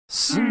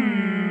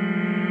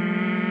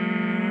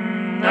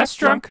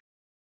SNESdrunk.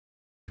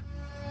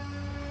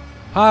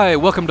 Hi,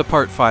 welcome to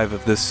part 5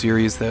 of this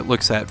series that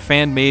looks at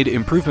fan-made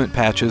improvement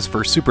patches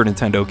for Super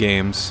Nintendo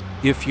games.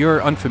 If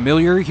you're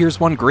unfamiliar, here's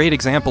one great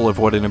example of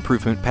what an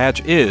improvement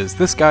patch is.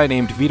 This guy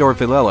named Vitor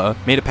Villela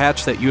made a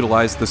patch that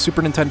utilized the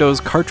Super Nintendo's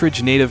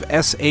cartridge-native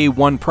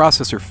SA1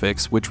 processor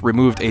fix, which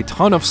removed a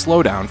ton of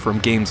slowdown from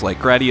games like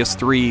Gradius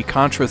 3,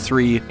 Contra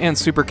 3, and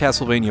Super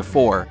Castlevania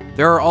 4.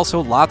 There are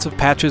also lots of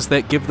patches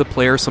that give the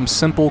player some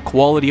simple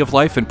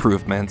quality-of-life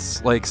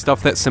improvements, like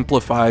stuff that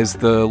simplifies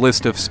the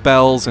list of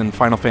spells in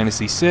Final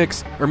Fantasy VI,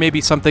 or maybe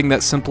something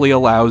that simply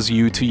allows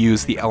you to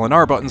use the L and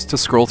R buttons to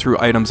scroll through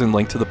items in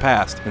Link to the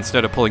Past,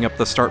 instead of pulling up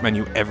the start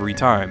menu every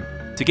time.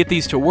 To get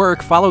these to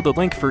work, follow the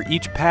link for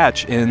each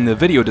patch in the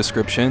video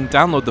description,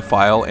 download the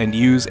file, and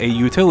use a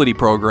utility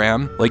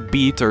program, like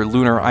Beat or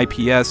Lunar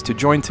IPS, to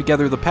join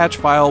together the patch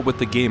file with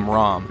the game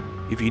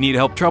ROM. If you need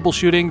help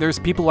troubleshooting, there's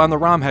people on the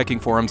ROM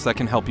hacking forums that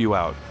can help you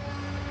out.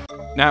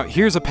 Now,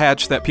 here's a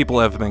patch that people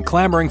have been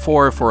clamoring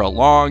for a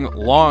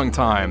long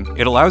time.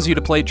 It allows you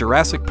to play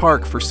Jurassic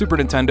Park for Super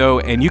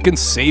Nintendo, and you can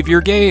save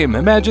your game!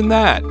 Imagine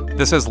that!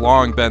 This has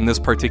long been this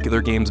particular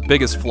game's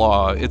biggest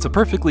flaw. It's a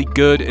perfectly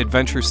good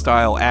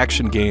adventure-style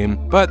action game,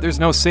 but there's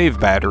no save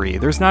battery.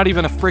 There's not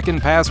even a frickin'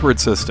 password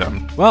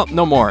system. Well,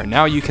 no more.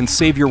 Now you can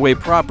save your way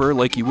proper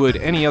like you would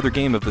any other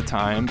game of the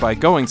time by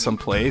going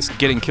someplace,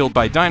 getting killed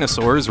by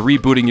dinosaurs,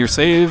 rebooting your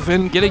save,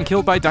 and getting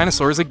killed by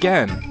dinosaurs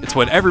again. It's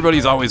what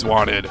everybody's always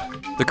wanted.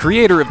 The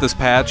creator of this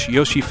patch,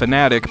 Yoshi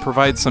Fanatic,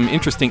 provides some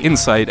interesting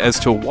insight as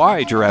to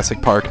why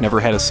Jurassic Park never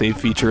had a save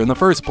feature in the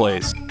first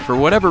place. For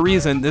whatever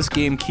reason, this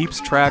game keeps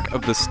track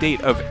of the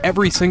state of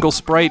every single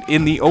sprite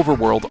in the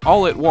overworld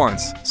all at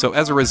once, so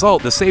as a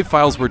result, the save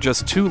files were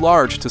just too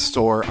large to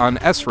store on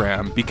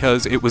SRAM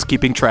because it was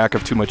keeping track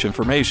of too much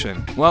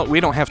information. Well,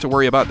 we don't have to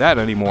worry about that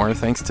anymore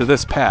thanks to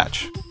this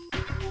patch.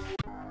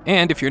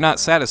 And if you're not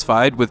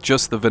satisfied with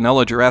just the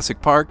vanilla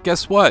Jurassic Park,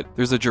 guess what?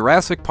 There's a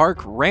Jurassic Park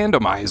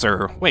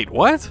randomizer. Wait,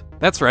 what?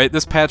 That's right,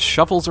 this patch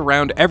shuffles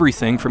around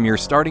everything from your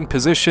starting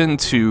position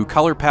to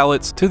color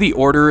palettes to the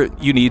order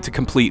you need to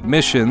complete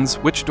missions,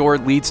 which door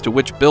leads to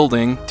which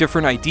building,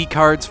 different ID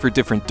cards for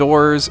different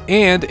doors,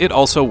 and it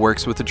also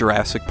works with the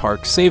Jurassic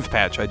Park save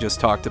patch I just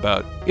talked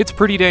about. It's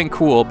pretty dang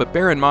cool, but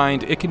bear in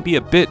mind, it can be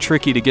a bit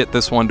tricky to get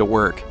this one to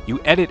work. You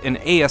edit an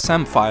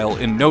ASM file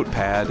in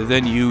Notepad,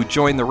 then you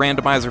join the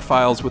randomizer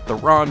files with the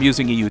ROM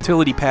using a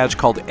utility patch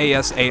called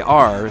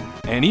ASAR,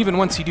 and even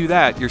once you do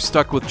that, you're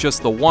stuck with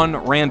just the one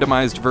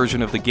randomized version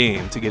of the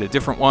game. To get a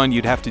different one,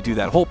 you'd have to do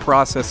that whole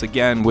process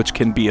again, which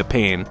can be a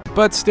pain.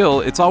 But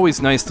still, it's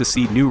always nice to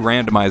see new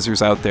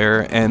randomizers out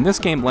there, and this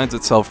game lends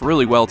itself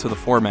really well to the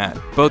format.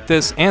 Both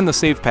this and the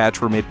save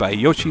patch were made by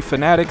Yoshi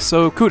Fanatic,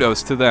 so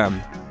kudos to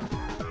them.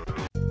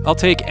 I'll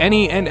take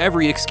any and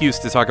every excuse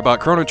to talk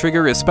about Chrono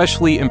Trigger,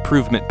 especially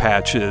improvement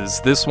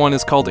patches. This one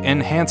is called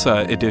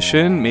Enhancer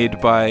Edition,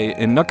 made by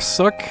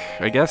Inuksuk,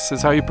 I guess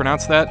is how you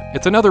pronounce that.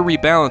 It's another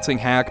rebalancing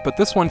hack, but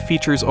this one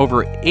features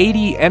over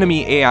 80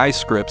 enemy AI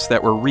scripts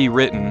that were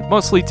rewritten,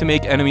 mostly to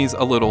make enemies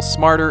a little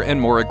smarter and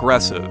more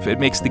aggressive.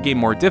 It makes the game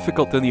more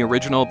difficult than the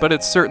original, but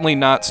it's certainly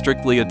not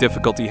strictly a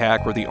difficulty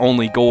hack where the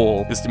only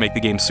goal is to make the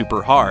game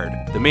super hard.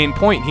 The main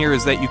point here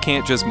is that you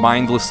can't just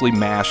mindlessly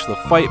mash the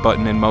fight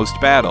button in most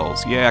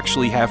battles. You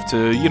actually have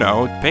to,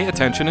 pay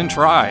attention and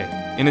try.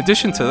 In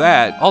addition to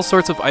that, all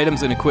sorts of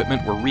items and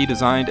equipment were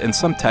redesigned and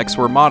some techs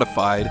were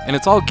modified, and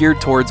it's all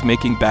geared towards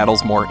making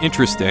battles more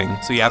interesting,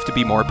 so you have to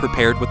be more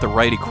prepared with the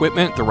right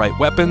equipment, the right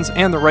weapons,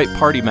 and the right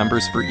party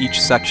members for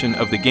each section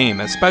of the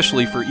game,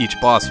 especially for each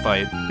boss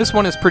fight. This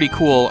one is pretty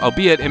cool,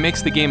 albeit it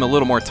makes the game a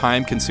little more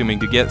time-consuming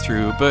to get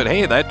through, but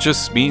hey, that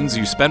just means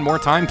you spend more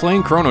time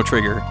playing Chrono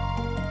Trigger.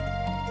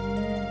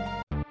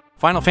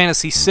 Final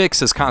Fantasy VI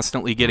is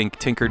constantly getting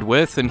tinkered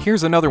with, and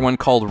here's another one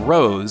called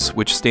Rose,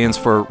 which stands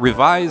for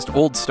Revised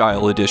Old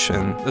Style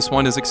Edition. This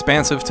one is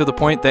expansive to the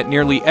point that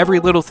nearly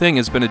every little thing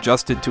has been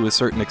adjusted to a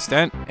certain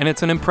extent, and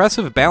it's an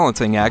impressive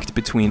balancing act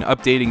between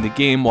updating the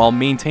game while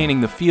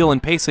maintaining the feel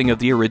and pacing of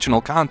the original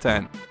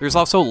content. There's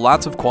also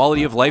lots of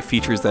quality of life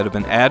features that have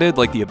been added,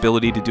 like the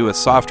ability to do a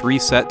soft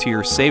reset to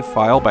your save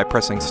file by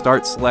pressing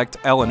Start, Select,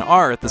 L, and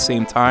R at the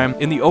same time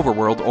in the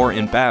overworld or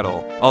in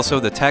battle. Also,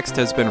 the text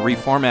has been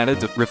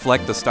reformatted to reflect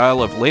the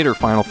style of later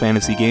Final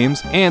Fantasy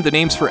games, and the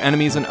names for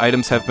enemies and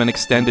items have been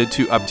extended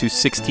to up to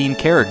 16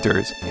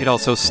 characters. It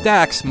also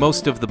stacks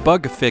most of the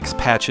bug fix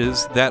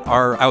patches that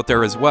are out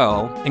there as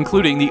well,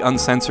 including the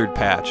uncensored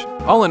patch.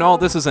 All in all,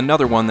 this is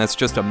another one that's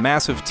just a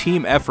massive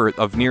team effort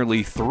of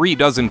nearly 3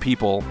 dozen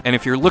people, and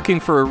if you're looking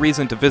for a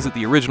reason to visit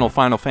the original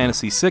Final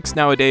Fantasy VI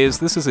nowadays,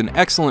 this is an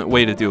excellent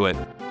way to do it.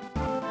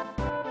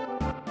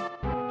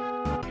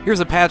 Here's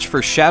a patch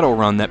for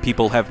Shadowrun that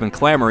people have been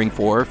clamoring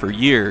for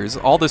years.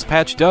 All this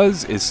patch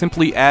does is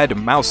simply add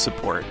mouse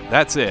support.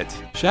 That's it.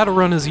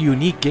 Shadowrun is a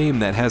unique game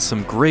that has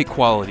some great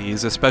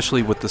qualities,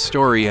 especially with the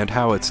story and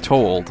how it's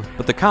told,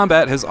 but the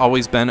combat has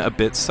always been a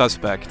bit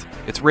suspect.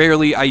 It's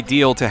rarely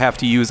ideal to have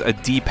to use a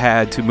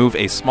D-pad to move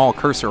a small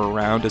cursor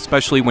around,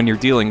 especially when you're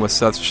dealing with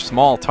such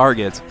small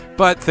targets.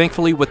 But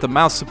thankfully with the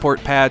mouse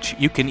support patch,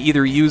 you can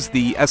either use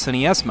the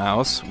SNES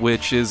mouse,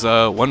 which is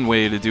one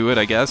way to do it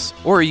I guess,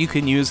 or you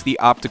can use the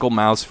optical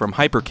mouse from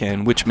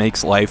Hyperkin, which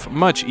makes life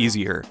much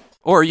easier.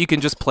 Or you can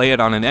just play it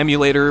on an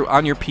emulator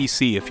on your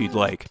PC if you'd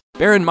like.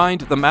 Bear in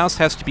mind, the mouse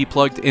has to be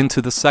plugged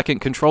into the second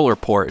controller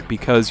port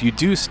because you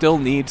do still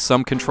need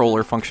some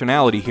controller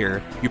functionality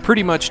here. You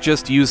pretty much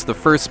just use the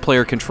first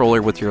player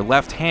controller with your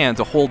left hand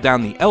to hold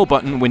down the L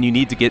button when you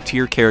need to get to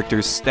your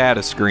character's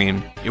status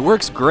screen. It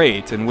works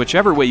great, and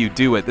whichever way you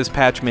do it, this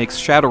patch makes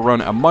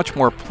Shadowrun a much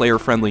more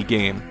player-friendly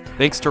game.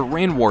 Thanks to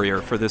Rain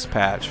Warrior for this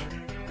patch.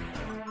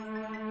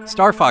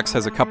 Star Fox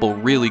has a couple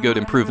really good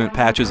improvement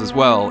patches as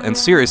well, and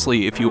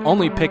seriously, if you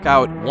only pick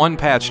out one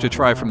patch to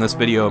try from this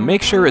video,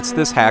 make sure it's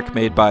this hack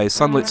made by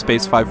Sunlit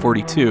Space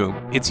 542.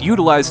 It's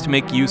utilized to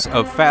make use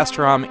of fast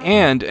ROM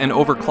and an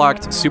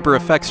overclocked Super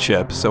Effects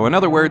chip, so in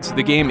other words,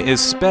 the game is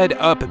sped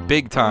up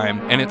big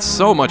time, and it's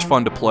so much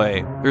fun to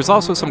play. There's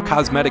also some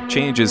cosmetic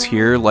changes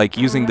here, like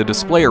using the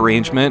display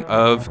arrangement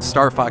of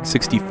Star Fox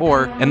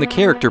 64 and the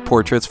character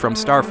portraits from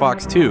Star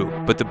Fox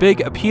 2, but the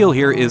big appeal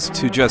here is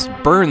to just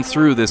burn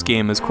through this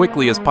game as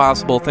quickly as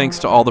possible thanks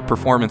to all the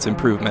performance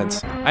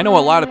improvements. I know a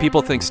lot of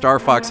people think Star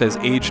Fox has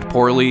aged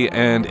poorly,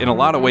 and in a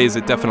lot of ways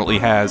it definitely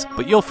has,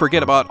 but you'll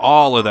forget about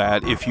all of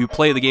that if you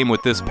play the game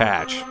with this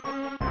patch.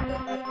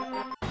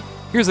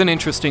 Here's an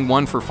interesting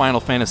one for Final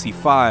Fantasy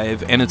V,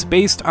 and it's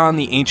based on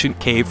the ancient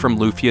cave from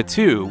Lufia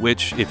 2,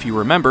 which, if you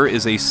remember,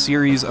 is a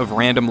series of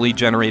randomly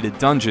generated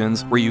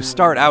dungeons where you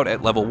start out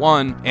at level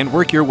 1 and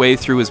work your way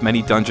through as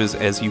many dungeons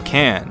as you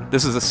can.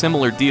 This is a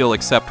similar deal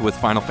except with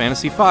Final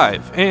Fantasy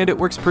V, and it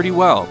works pretty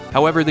well.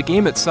 However, the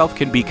game itself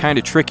can be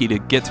kinda tricky to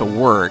get to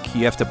work.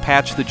 You have to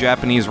patch the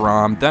Japanese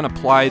ROM, then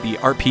apply the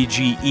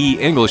RPGE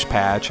English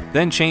patch,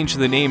 then change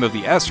the name of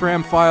the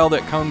SRAM file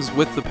that comes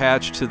with the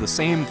patch to the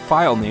same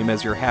file name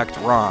as your hacked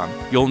ROM.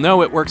 You'll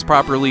know it works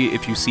properly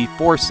if you see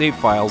 4 save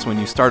files when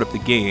you start up the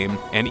game,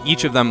 and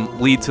each of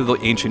them lead to the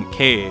ancient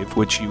cave,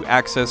 which you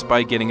access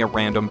by getting a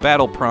random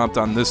battle prompt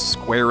on this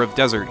square of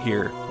desert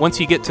here.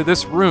 Once you get to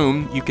this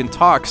room, you can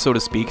talk, so to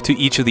speak, to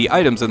each of the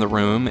items in the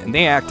room, and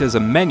they act as a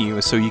menu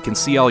so you can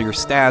see all your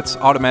stats,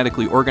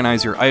 automatically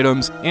organize your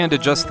items, and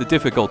adjust the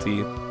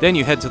difficulty. Then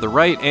you head to the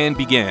right and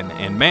begin,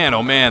 and man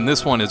oh man,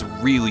 this one is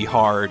really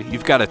hard.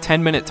 You've got a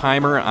 10-minute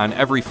timer on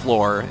every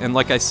floor, and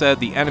like I said,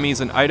 the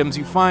enemies and items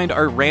you find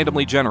are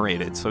randomly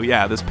generated, so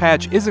yeah, this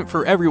patch isn't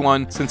for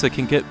everyone since it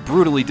can get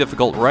brutally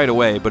difficult right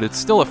away, but it's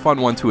still a fun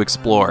one to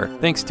explore.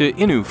 Thanks to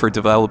Inu for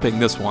developing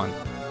this one.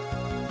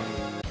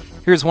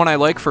 Here's one I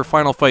like for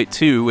Final Fight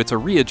 2. It's a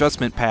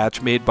readjustment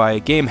patch made by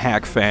a Game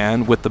Hack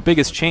fan, with the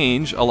biggest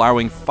change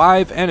allowing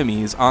 5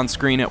 enemies on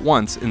screen at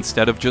once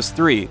instead of just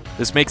 3.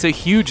 This makes a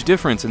huge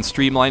difference in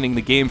streamlining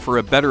the game for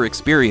a better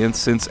experience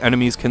since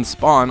enemies can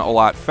spawn a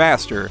lot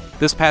faster.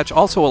 This patch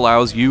also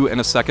allows you and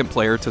a second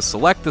player to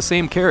select the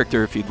same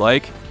character if you'd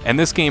like, and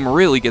this game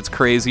really gets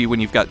crazy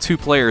when you've got 2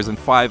 players and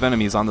 5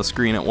 enemies on the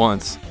screen at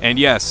once. And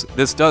yes,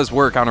 this does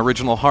work on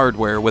original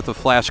hardware with a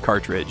flash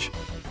cartridge.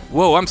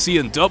 Whoa, I'm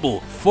seeing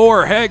double.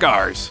 4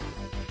 Hagars!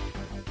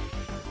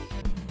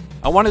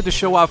 I wanted to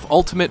show off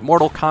Ultimate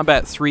Mortal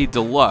Kombat 3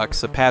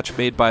 Deluxe, a patch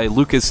made by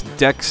Lucas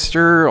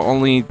Dexter,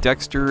 only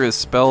Dexter is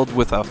spelled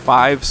with a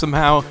 5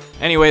 somehow.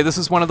 Anyway, this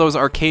is one of those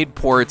arcade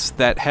ports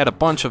that had a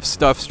bunch of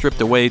stuff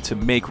stripped away to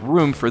make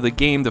room for the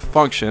game to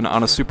function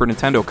on a Super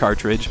Nintendo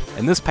cartridge,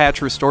 and this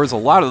patch restores a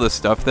lot of the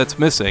stuff that's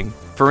missing.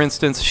 For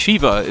instance,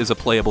 Shiva is a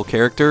playable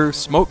character,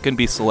 smoke can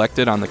be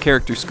selected on the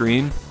character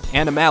screen,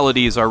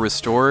 animalities are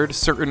restored,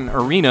 certain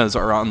arenas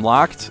are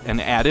unlocked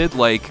and added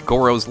like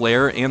Goro's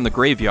Lair and the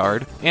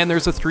Graveyard, and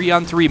there's a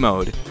 3-on-3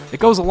 mode. It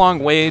goes a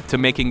long way to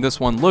making this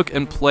one look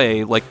and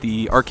play like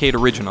the arcade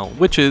original,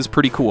 which is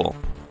pretty cool.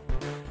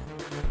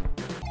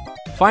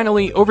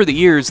 Finally, over the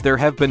years, there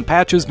have been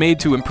patches made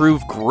to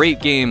improve great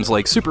games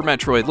like Super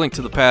Metroid, Link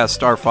to the Past,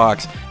 Star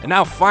Fox, and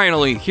now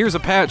finally, here's a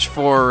patch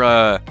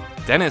for,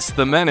 Dennis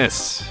the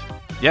Menace.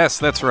 Yes,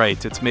 that's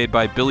right, it's made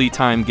by Billy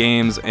Time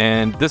Games,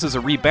 and this is a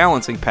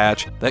rebalancing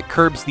patch that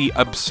curbs the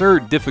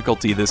absurd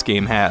difficulty this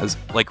game has,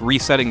 like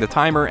resetting the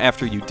timer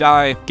after you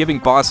die, giving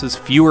bosses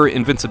fewer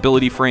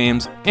invincibility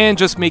frames, and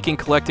just making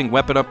collecting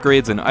weapon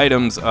upgrades and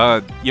items,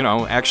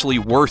 actually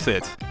worth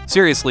it.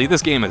 Seriously,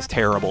 this game is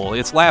terrible.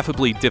 It's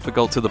laughably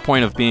difficult to the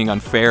point of being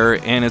unfair,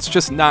 and it's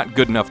just not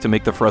good enough to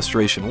make the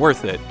frustration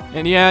worth it.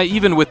 And yeah,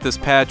 even with this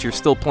patch, you're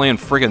still playing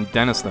friggin'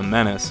 Dennis the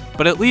Menace.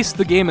 But at least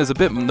the game is a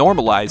bit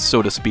normalized,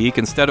 so to speak,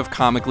 instead of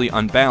comically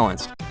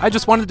unbalanced. I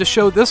just wanted to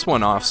show this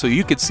one off so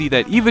you could see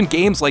that even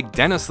games like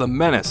Dennis the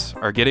Menace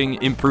are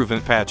getting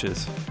improvement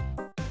patches.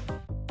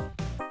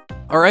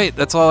 Alright,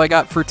 that's all I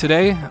got for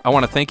today. I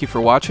want to thank you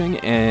for watching,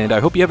 and I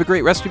hope you have a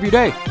great rest of your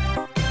day.